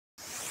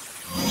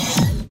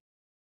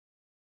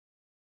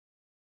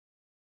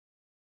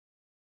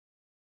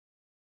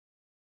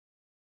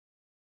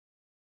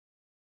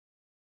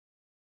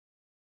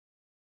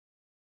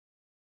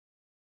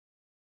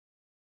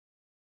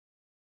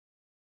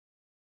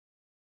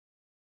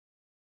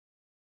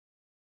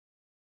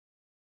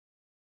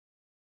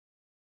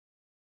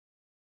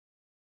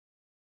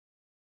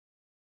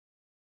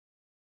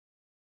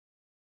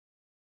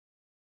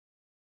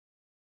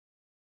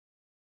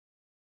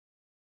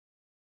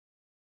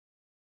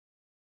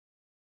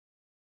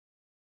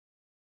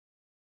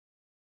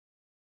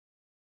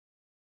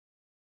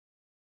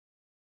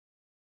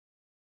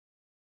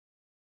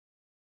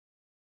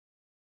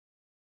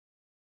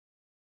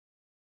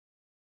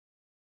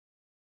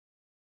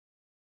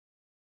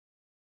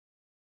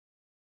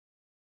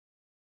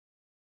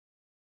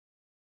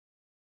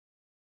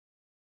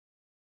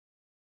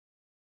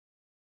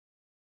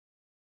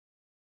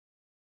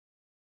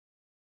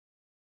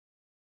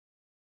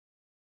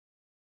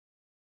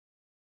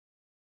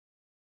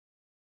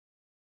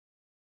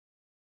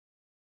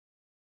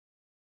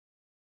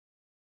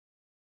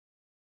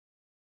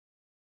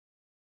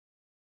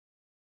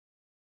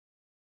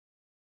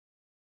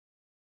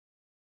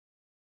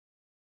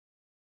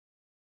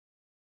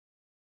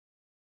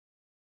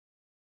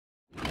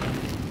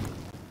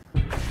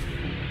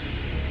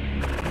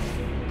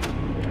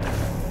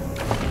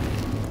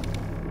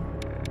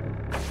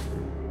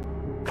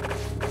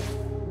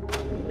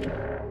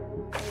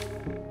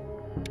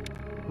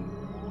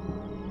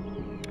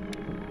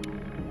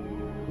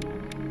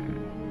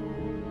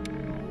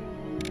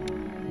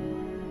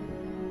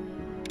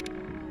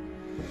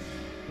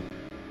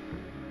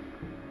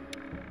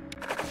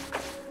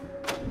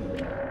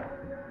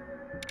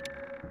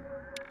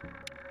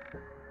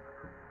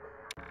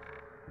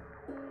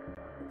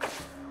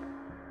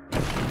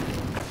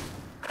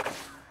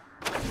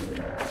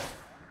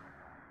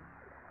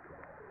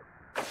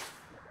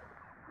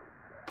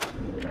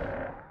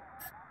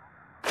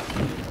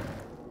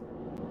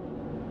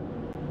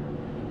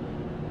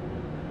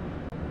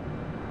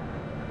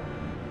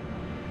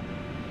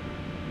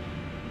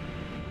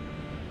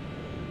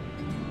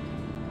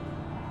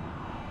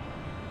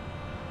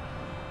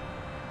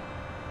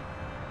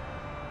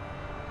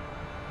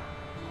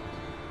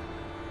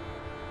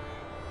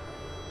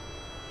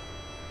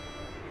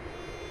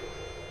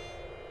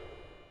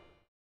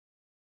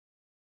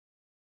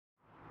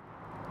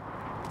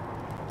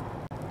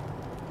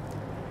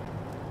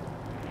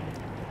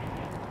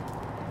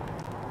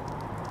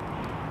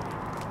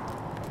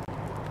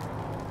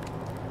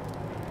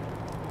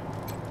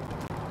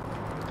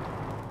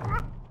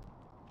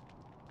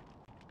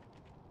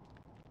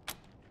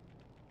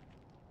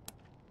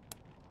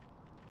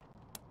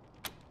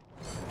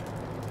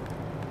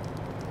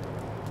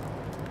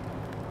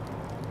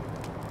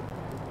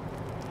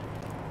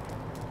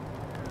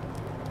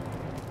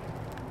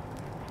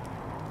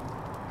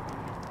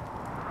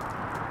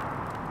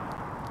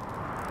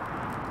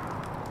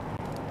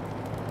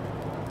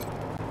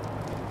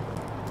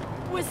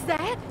was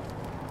that?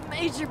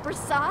 Major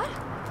Prasad?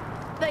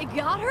 They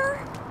got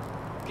her?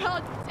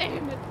 God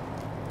damn it.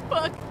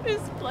 Fuck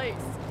this place.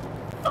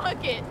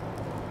 Fuck it.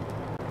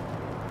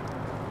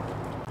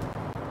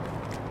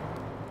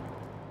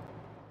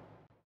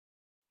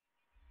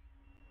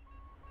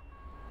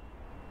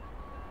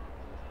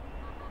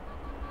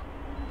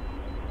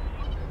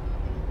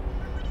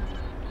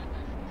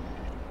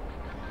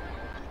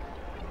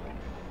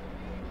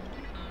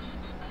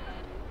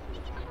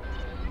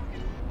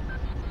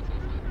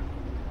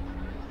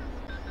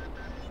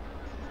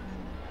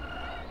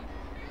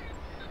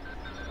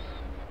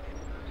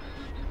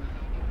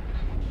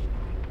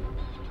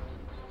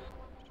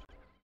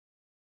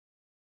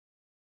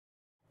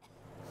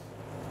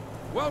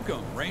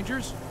 Welcome,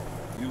 Rangers.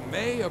 You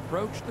may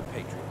approach the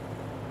Patriot.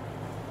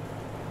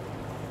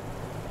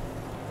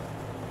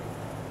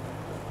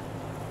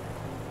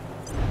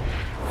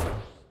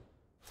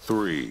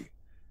 Three,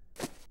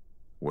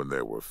 when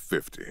there were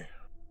 50.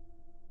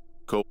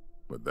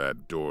 With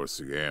that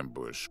Dorsey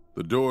ambush,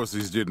 the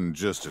Dorseys didn't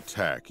just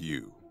attack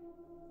you.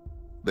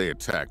 They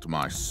attacked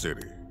my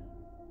city.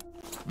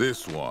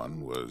 This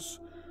one was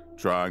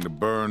trying to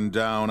burn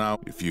down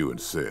out, if you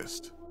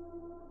insist.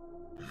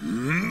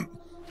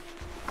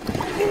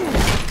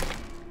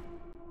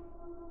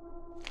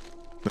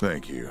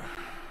 Thank you.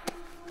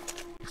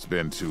 It's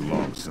been too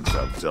long since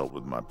I've dealt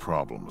with my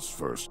problems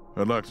first.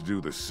 I'd like to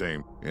do the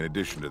same. In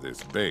addition to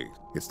this bait,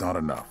 it's not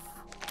enough.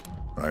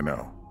 I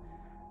know.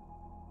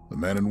 The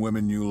men and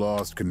women you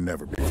lost can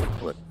never be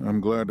replaced. I'm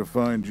glad to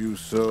find you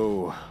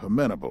so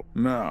amenable.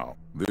 Now,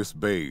 this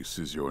base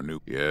is your new...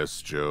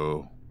 Yes,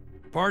 Joe?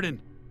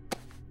 Pardon?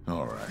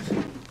 All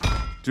right.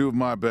 Two of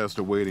my best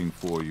are waiting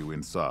for you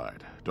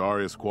inside.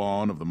 Darius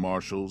Kwan of the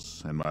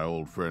Marshals and my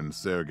old friend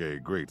Sergei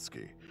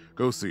Greatsky.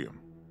 Go see him.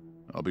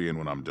 I'll be in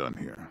when I'm done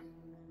here.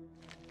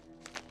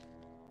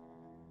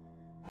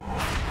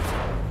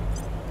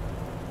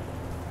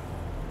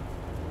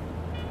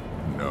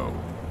 No.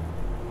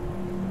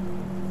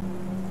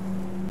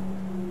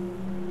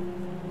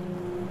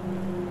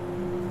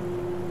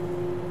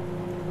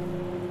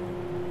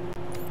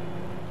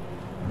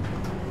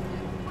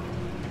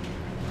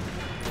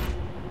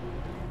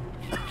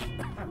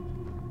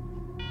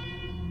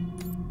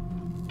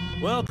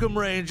 Welcome,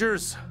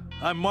 Rangers.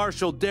 I'm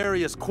Marshal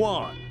Darius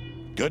Kwan.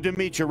 Good to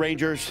meet you,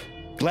 Rangers.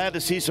 Glad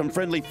to see some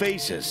friendly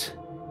faces.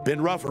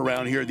 Been rough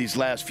around here these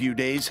last few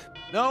days.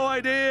 No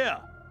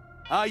idea.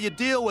 How you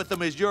deal with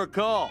them is your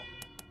call.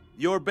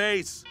 Your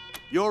base.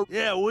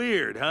 Yeah,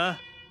 weird, huh?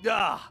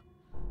 Ah,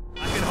 I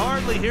can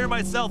hardly hear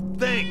myself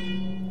think.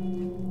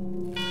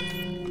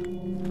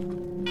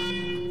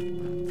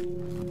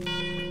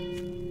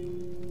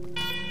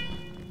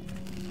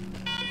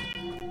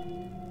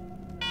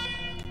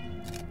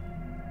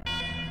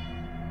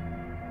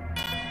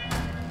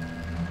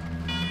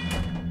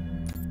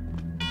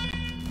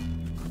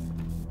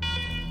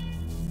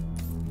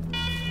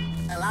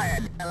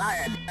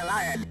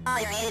 Alarm,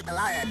 I hate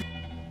alarm.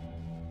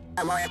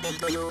 Awarded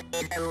to you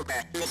in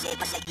Uber. This is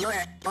a secure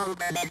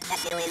bunker bed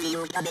facility.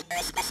 You commit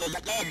trespassing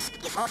against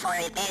the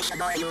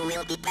authorization or you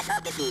will be pressed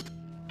of defeat.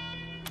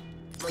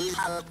 Please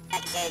hold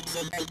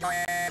accessing the door.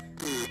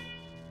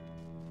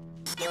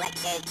 Still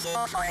accessing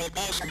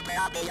authorization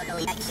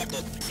provisionally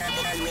accepted.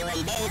 Servitor will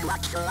remain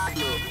watchful of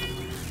you.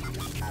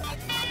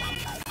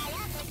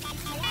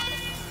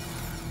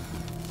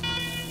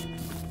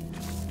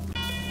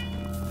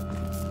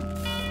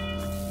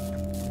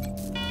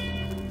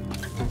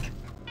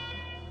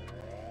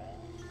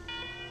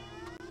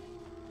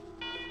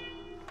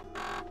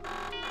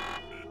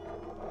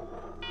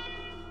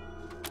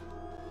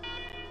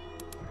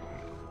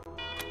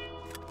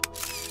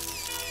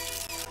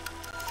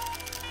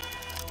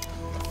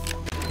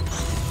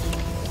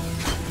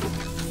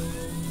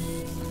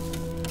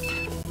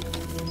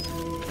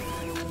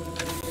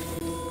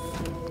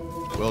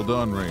 Well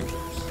done, Rangers.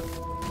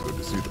 Good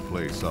to see the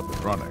place up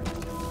and running.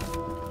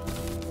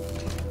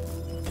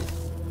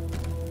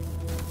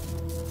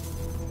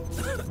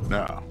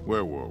 Now,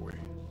 where were we?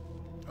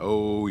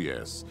 Oh,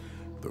 yes.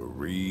 The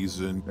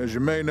reason... As you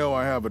may know,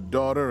 I have a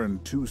daughter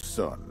and two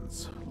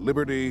sons.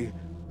 Liberty,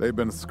 they've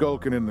been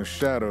skulking in the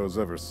shadows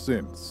ever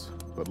since.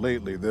 But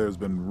lately, there's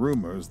been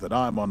rumors that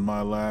I'm on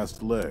my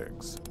last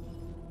legs.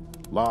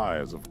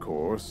 Lies, of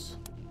course.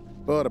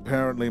 But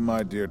apparently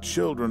my dear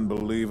children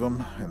believe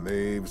them, and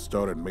they've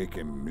started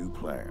making new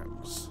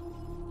plans.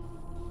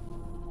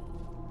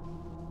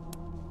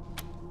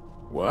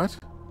 What?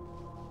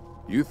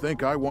 You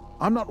think I want...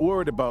 I'm not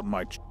worried about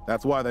my...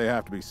 That's why they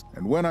have to be...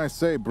 And when I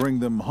say bring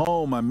them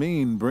home, I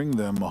mean bring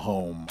them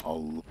home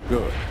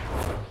good.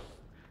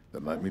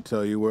 Then let me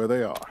tell you where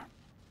they are.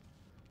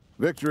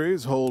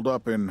 Victory's holed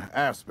up in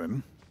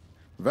Aspen.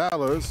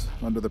 Valor's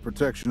under the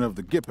protection of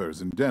the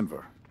Gippers in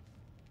Denver.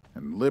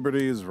 And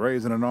Liberty is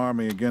raising an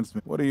army against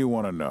me. What do you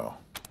want to know?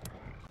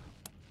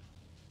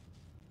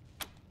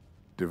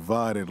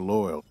 Divided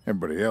loyal.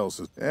 Everybody else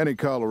is... Any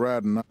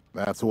Coloradan...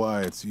 That's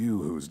why it's you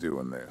who's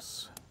doing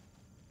this.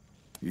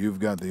 You've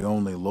got the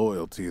only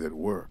loyalty that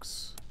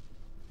works.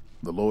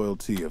 The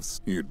loyalty of...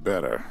 You'd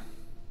better.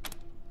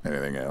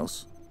 Anything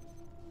else?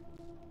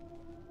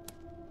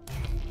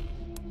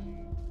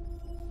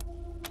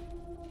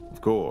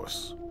 Of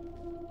course.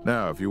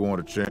 Now, if you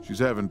want to change, she's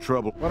having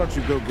trouble. Why don't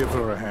you go give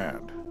her a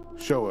hand?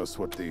 Show us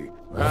what the...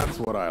 That's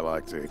what I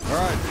like to eat. All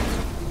right,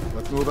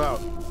 let's move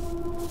out.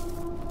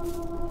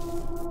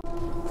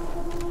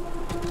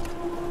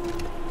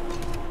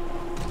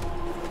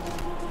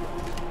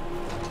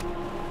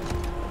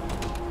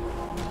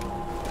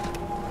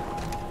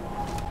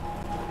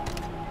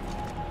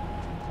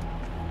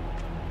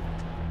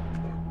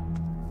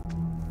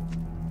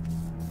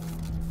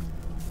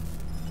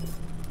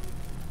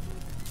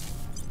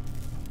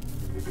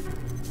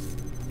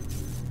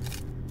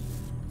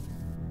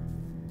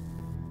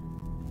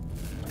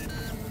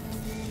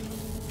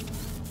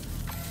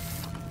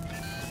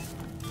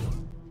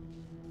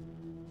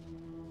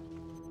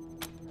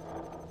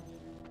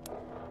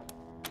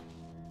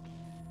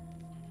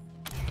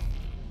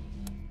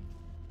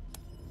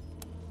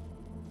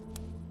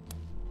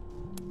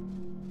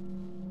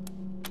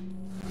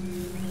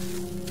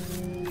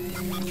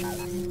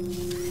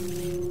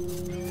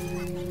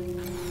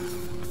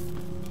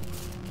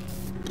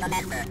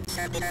 Remember,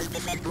 servitors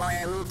defend more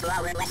room to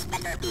our less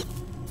better be.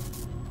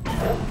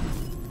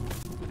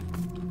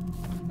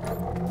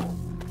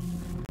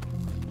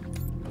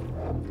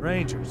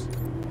 Rangers,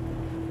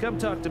 come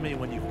talk to me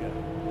when you've got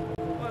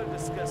it. Want to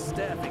discuss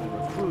staffing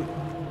and recruiting,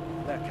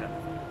 that kind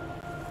of thing.